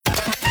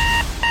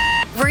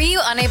Were you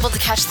unable to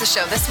catch the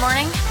show this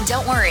morning?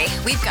 Don't worry,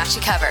 we've got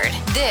you covered.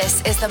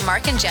 This is the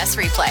Mark and Jess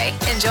Replay.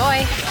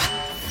 Enjoy.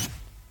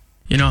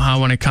 You know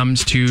how when it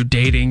comes to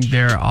dating,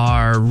 there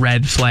are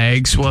red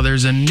flags? Well,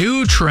 there's a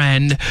new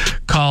trend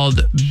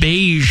called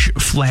beige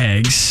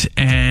flags,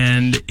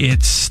 and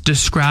it's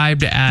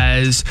described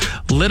as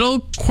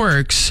little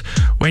quirks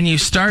when you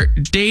start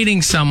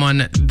dating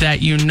someone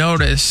that you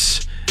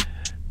notice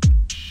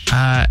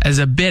as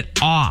a bit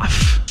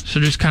off. So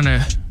just kind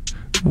of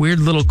weird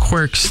little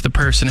quirks the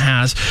person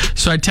has.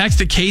 So I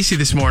texted Casey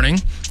this morning.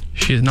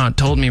 She has not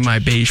told me my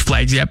beige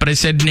flags yet, but I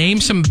said, name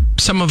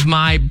some of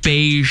my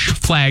beige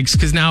flags,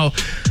 because now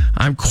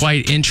I'm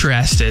quite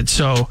interested.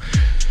 So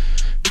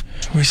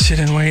we sit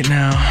and wait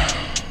now.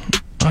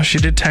 Oh, she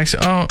did text.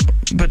 Oh,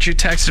 but you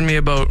texted me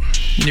about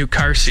new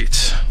car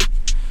seats.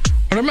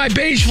 What are my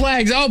beige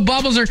flags? Oh,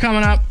 bubbles are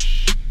coming up.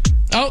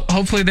 Oh,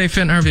 hopefully they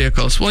fit in our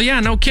vehicles. Well,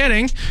 yeah, no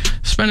kidding.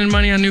 Spending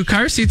money on new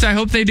car seats. I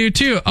hope they do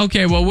too.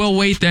 Okay, well, we'll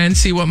wait then,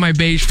 see what my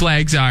beige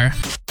flags are.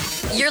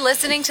 You're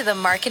listening to the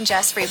Mark and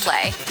Jess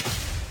Replay.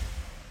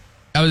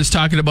 I was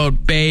talking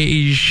about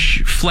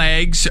beige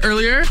flags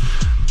earlier.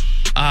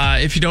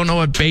 If you don't know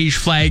what beige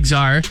flags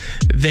are,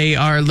 they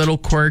are little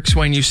quirks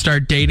when you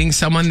start dating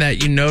someone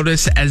that you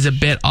notice as a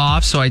bit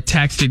off. So I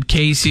texted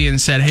Casey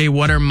and said, hey,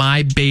 what are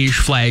my beige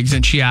flags?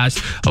 And she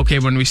asked, okay,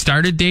 when we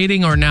started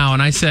dating or now?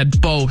 And I said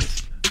both.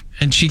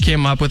 And she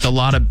came up with a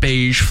lot of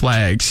beige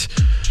flags.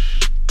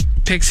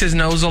 Picks his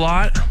nose a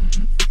lot.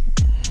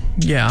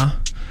 Yeah.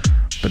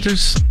 But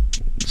there's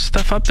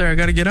stuff up there I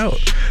got to get out.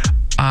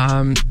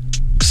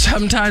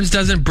 Sometimes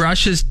doesn't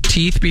brush his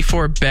teeth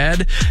before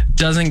bed.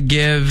 Doesn't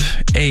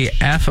give a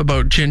F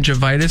about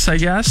gingivitis, I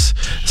guess.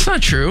 It's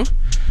not true.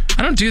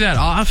 I don't do that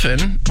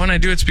often. When I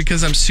do, it's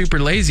because I'm super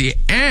lazy.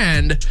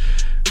 And,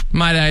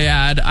 might I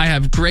add, I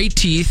have great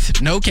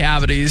teeth, no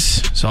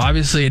cavities, so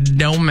obviously it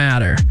don't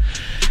matter.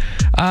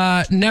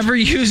 Never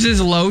uses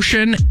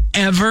lotion,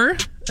 ever.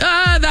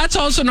 That's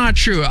also not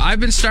true. I've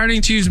been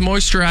starting to use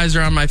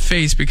moisturizer on my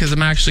face because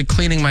I'm actually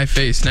cleaning my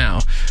face now,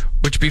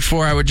 which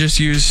before I would just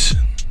use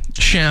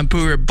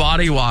shampoo or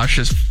body wash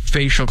as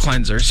facial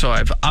cleanser, so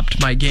I've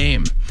upped my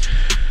game.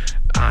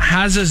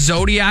 Has a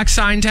zodiac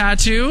sign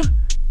tattoo?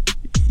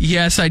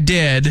 Yes, I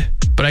did,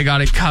 but I got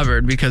it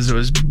covered because it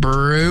was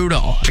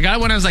brutal. I got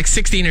it when I was like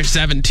 16 or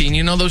 17.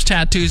 You know those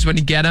tattoos when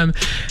you get them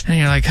and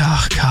you're like,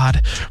 oh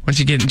God. Once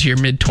you get into your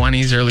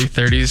mid-20s, early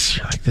 30s,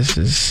 you're like, this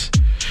is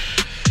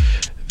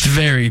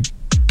very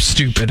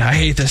stupid. I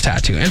hate this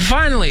tattoo. And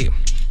finally,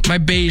 my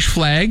beige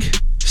flag.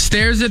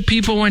 Stares at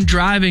people when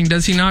driving.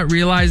 Does he not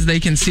realize they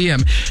can see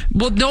him?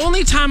 Well, the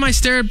only time I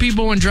stare at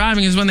people when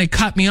driving is when they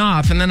cut me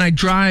off, and then I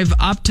drive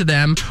up to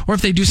them, or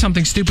if they do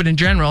something stupid in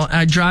general,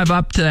 I drive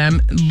up to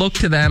them, look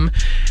to them,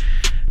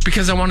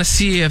 because I want to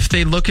see if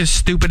they look as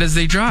stupid as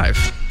they drive.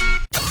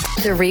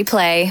 The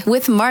Replay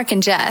with Mark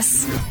and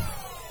Jess.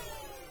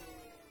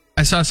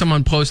 I saw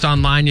someone post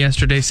online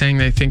yesterday saying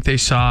they think they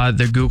saw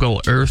the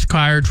Google Earth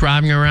car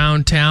driving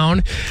around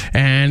town,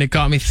 and it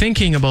got me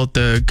thinking about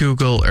the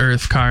Google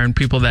Earth car and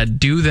people that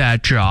do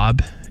that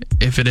job,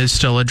 if it is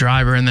still a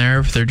driver in there,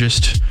 if they're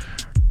just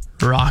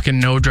rocking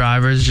no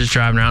drivers, just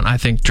driving around. I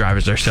think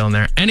drivers are still in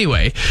there.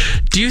 Anyway,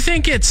 do you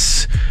think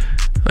it's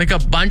like a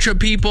bunch of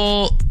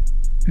people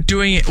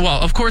doing it? Well,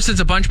 of course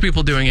it's a bunch of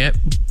people doing it,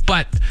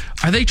 but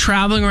are they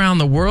traveling around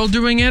the world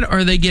doing it, or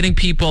are they getting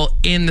people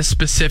in the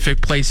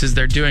specific places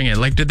they're doing it?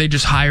 Like, did they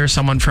just hire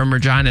someone from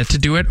Regina to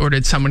do it, or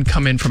did someone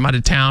come in from out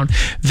of town,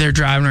 they're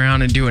driving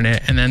around and doing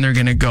it, and then they're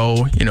gonna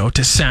go,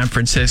 to San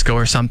Francisco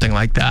or something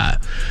like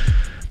that?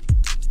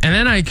 And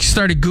then I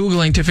started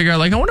Googling to figure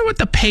out, I wonder what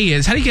the pay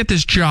is. How do you get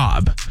this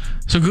job?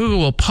 So Google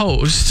will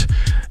post,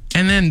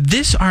 and then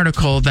this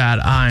article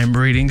that I'm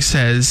reading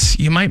says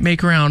you might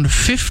make around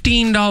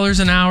 $15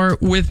 an hour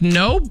with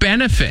no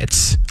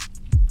benefits.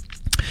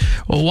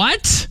 Well,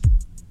 what?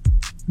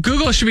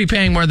 Google should be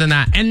paying more than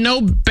that. And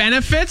no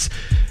benefits?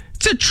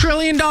 It's $1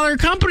 trillion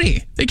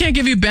company. They can't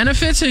give you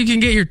benefits so you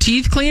can get your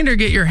teeth cleaned or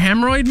get your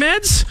hemorrhoid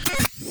meds?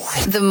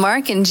 The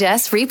Mark and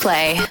Jess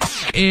Replay.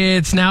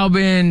 It's now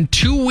been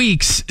 2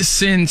 weeks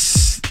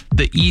since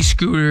the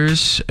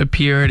e-scooters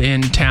appeared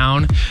in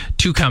town.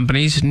 Two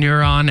companies,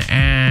 Neuron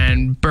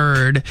and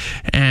Bird.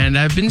 And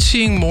I've been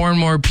seeing more and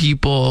more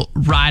people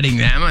riding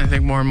them. I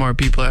think more and more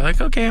people are like,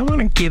 okay, I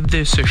want to give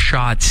this a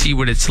shot, see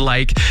what it's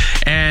like.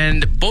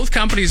 And both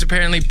companies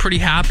apparently pretty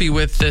happy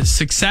with the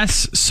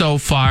success so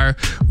far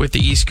with the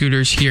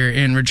e-scooters here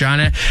in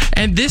Regina.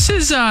 And this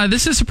is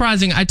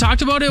surprising. I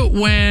talked about it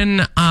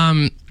when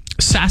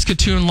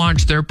Saskatoon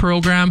launched their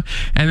program,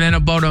 and then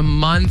about a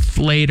month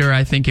later,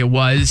 I think it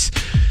was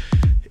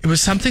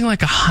something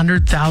like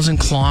 100,000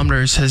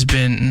 kilometers has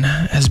been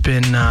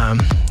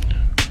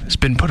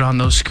put on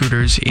those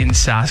scooters in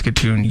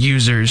Saskatoon.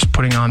 Users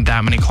putting on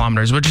that many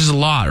kilometers, which is a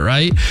lot,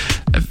 right?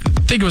 I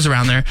think it was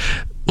around there.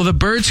 Well, the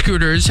Bird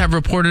scooters have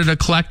reported a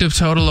collective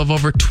total of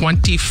over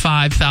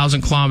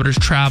 25,000 kilometers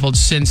traveled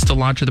since the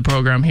launch of the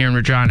program here in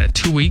Regina.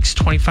 2 weeks,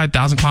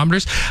 25,000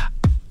 kilometers.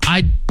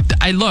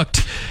 I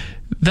looked.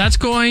 That's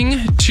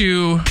going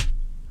to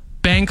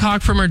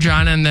Bangkok from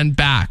Regina and then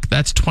back.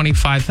 That's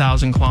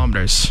 25,000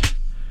 kilometers.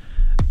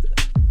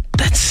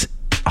 That's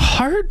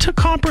hard to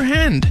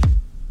comprehend.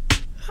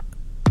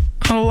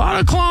 A lot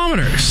of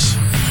kilometers.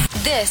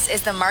 This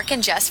is the Mark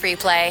and Jess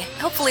replay.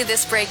 Hopefully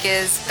this break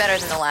is better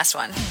than the last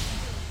one.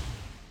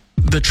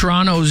 The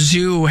Toronto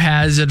Zoo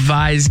has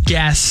advised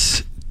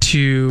guests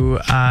to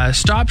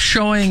stop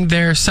showing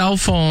their cell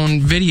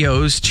phone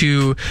videos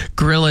to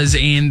gorillas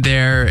in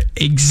their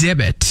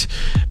exhibit,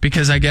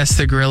 because I guess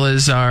the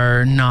gorillas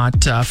are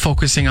not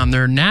focusing on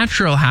their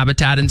natural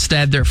habitat.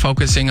 Instead, they're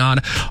focusing on,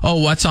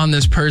 what's on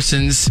this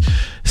person's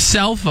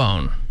cell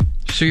phone.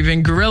 So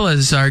even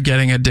gorillas are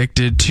getting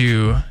addicted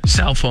to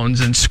cell phones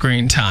and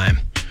screen time.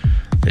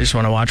 They just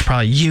want to watch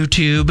probably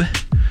YouTube,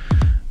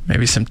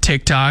 maybe some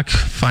TikTok,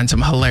 find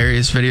some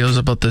hilarious videos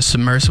about the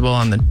submersible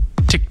on the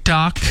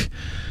TikTok.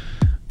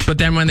 But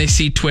then when they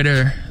see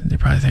Twitter, they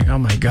probably think, oh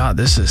my God,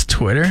 this is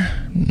Twitter?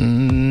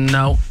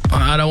 No,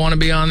 I don't want to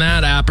be on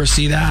that app or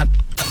see that.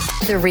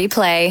 The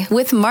replay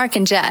with Mark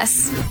and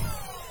Jess.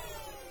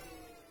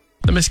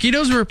 The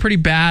mosquitoes were pretty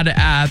bad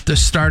at the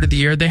start of the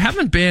year. They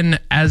haven't been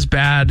as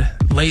bad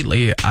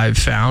lately, I've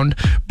found.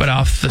 But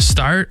off the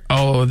start,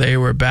 they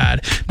were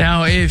bad.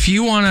 Now, if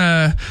you want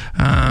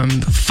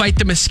to fight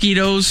the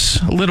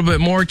mosquitoes a little bit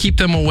more, keep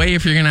them away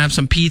if you're going to have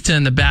some pizza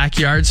in the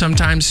backyard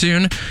sometime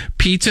soon,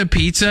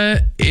 Pizza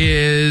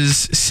is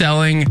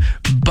selling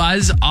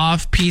Buzz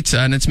Off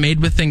Pizza, and it's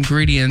made with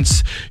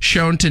ingredients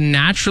shown to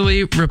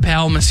naturally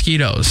repel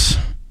mosquitoes.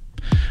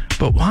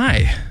 But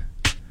why?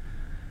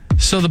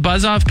 So the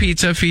Buzz Off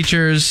Pizza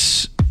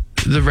features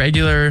the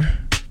regular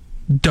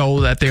dough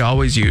that they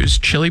always use.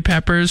 Chili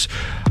peppers,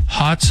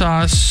 hot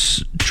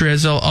sauce,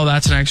 drizzle. Oh,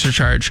 that's an extra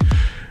charge.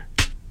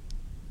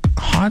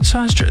 Hot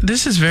sauce?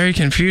 This is very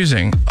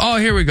confusing. Oh,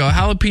 here we go.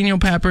 Jalapeno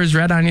peppers,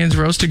 red onions,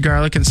 roasted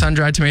garlic, and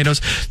sun-dried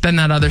tomatoes. Then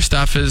that other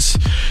stuff is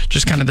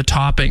just kind of the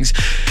toppings.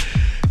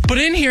 But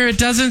in here, it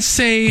doesn't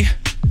say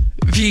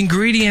the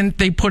ingredient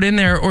they put in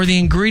there or the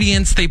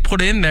ingredients they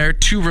put in there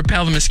to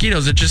repel the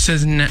mosquitoes. It just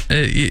says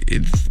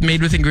it's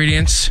made with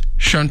ingredients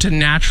shown to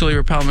naturally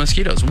repel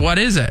mosquitoes. What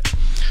is it?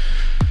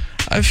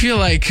 I feel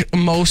like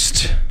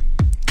most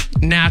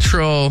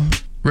natural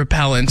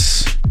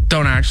repellents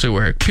don't actually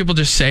work. People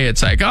just say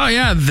it's like, oh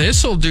yeah,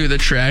 this will do the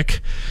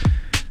trick.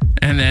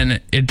 And then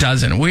it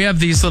doesn't. We have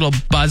these little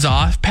Buzz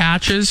Off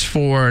patches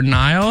for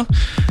Niall.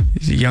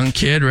 He's a young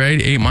kid,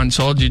 right? 8 months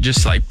old. You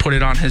just like put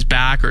it on his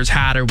back or his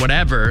hat or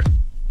whatever.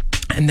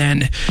 And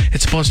then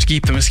it's supposed to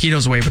keep the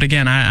mosquitoes away. But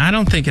again, I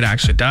don't think it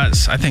actually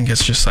does. I think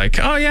it's just like,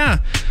 oh yeah,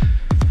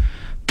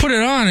 put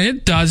it on.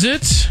 It does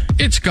it.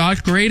 It's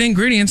got great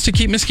ingredients to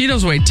keep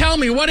mosquitoes away. Tell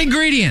me, what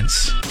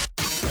ingredients?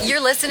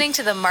 You're listening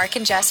to the Mark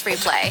and Jess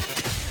replay.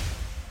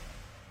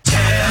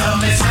 Tell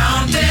me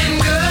something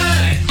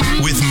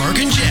good with Mark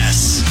and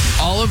Jess.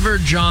 Oliver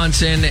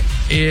Johnson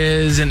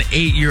is an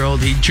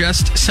 8-year-old. He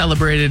just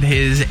celebrated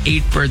his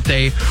 8th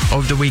birthday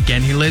over the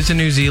weekend. He lives in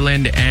New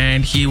Zealand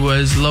and he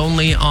was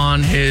lonely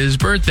on his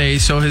birthday,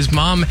 so his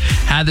mom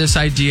had this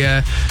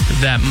idea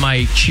that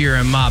might cheer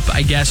him up.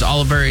 I guess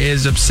Oliver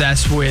is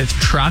obsessed with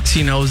trucks.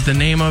 He knows the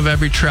name of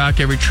every truck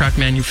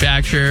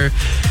manufacturer,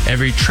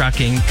 every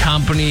trucking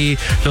company.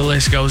 The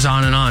list goes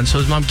on and on. So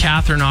his mom,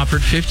 Catherine,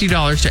 offered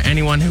 $50 to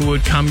anyone who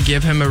would come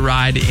give him a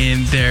ride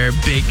in their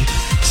big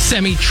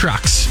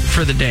semi-trucks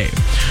for the day.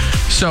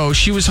 So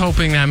she was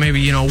hoping that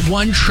maybe,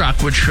 one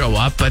truck would show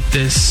up, but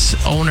this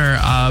owner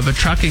of a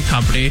trucking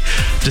company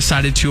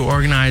decided to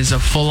organize a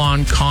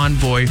full-on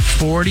convoy.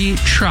 40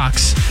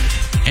 trucks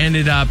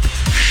ended up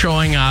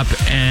showing up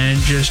and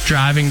just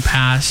driving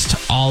past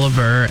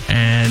Oliver,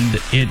 and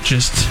it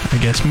just, I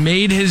guess,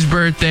 made his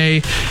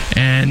birthday.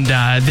 And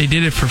they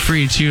did it for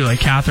free too. Like,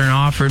 Catherine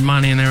offered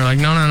money and they were like,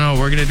 no,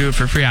 we're gonna do it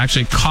for free.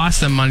 Actually, it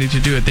cost them money to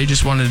do it. They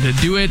just wanted to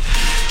do it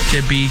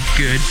to be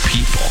good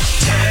people.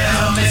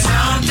 Tell me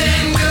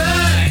something good.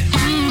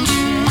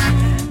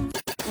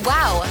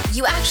 Wow,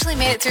 you actually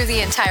made it through the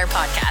entire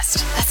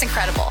podcast. That's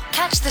incredible.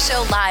 Catch the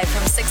show live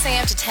from 6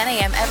 a.m. to 10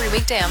 a.m. every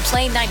weekday on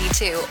Play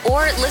 92,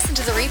 or listen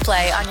to the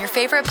replay on your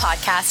favorite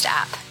podcast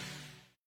app.